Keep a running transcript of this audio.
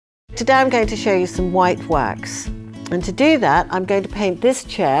today I'm going to show you some white wax. And to do that, I'm going to paint this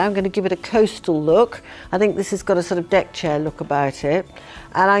chair. I'm going to give it a coastal look. I think this has got a sort of deck chair look about it.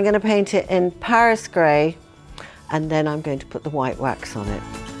 And I'm going to paint it in Paris grey, and then I'm going to put the white wax on it.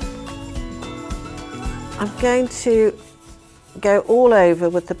 I'm going to go all over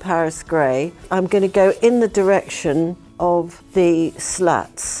with the Paris grey. I'm going to go in the direction of the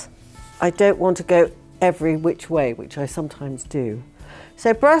slats. I don't want to go every which way, which I sometimes do.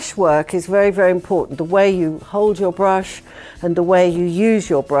 So brush work is very, very important. The way you hold your brush and the way you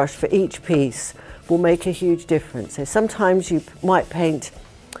use your brush for each piece will make a huge difference. So sometimes you might paint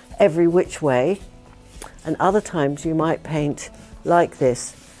every which way, and other times you might paint like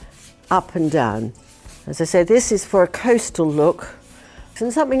this, up and down. As I said, this is for a coastal look,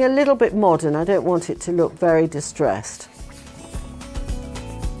 and something a little bit modern. I don't want it to look very distressed.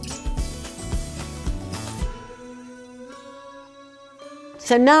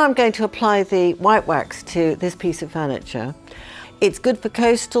 So now I'm going to apply the white wax to this piece of furniture. It's good for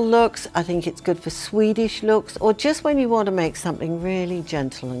coastal looks, I think it's good for Swedish looks, or just when you want to make something really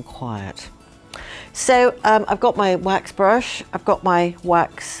gentle and quiet. So I've got my wax brush, I've got my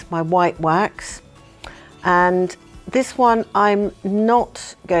wax, my white wax, and this one I'm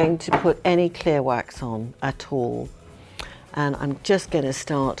not going to put any clear wax on at all. And I'm just going to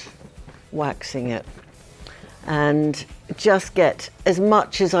start waxing it and just get as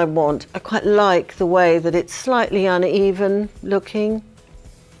much as I want. I quite like the way that it's slightly uneven looking,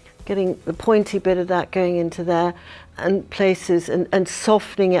 getting the pointy bit of that going into there and places, and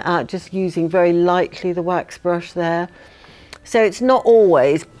softening it out, just using very lightly the wax brush there. So it's not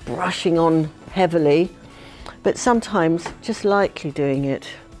always brushing on heavily, but sometimes just lightly doing it.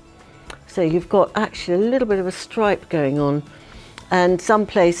 So you've got actually a little bit of a stripe going on. And some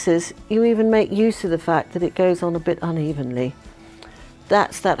places, you even make use of the fact that it goes on a bit unevenly.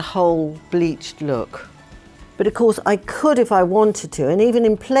 That's that whole bleached look. But of course, I could if I wanted to, and even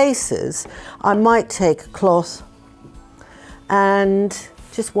in places, I might take a cloth and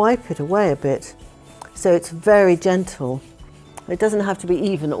just wipe it away a bit. So it's very gentle. It doesn't have to be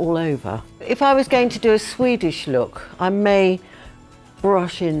even all over. If I was going to do a Swedish look, I may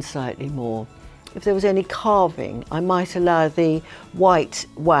brush in slightly more. If there was any carving, I might allow the white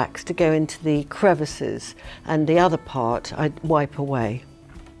wax to go into the crevices, and the other part I'd wipe away.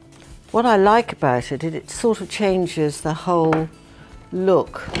 What I like about it is it sort of changes the whole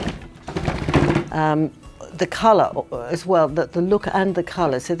look. The colour as well, the look and the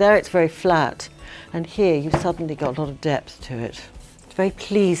colour. So there it's very flat, and here you've suddenly got a lot of depth to it. It's a very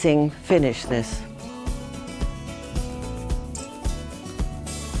pleasing finish, this.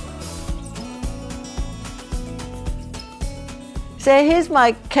 So here's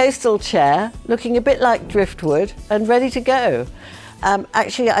my coastal chair, looking a bit like driftwood and ready to go.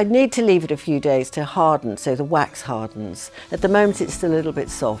 Actually, I need to leave it a few days to harden, so the wax hardens. At the moment, it's still a little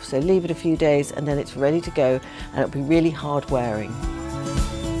bit soft, so leave it a few days and then it's ready to go, and it'll be really hard wearing.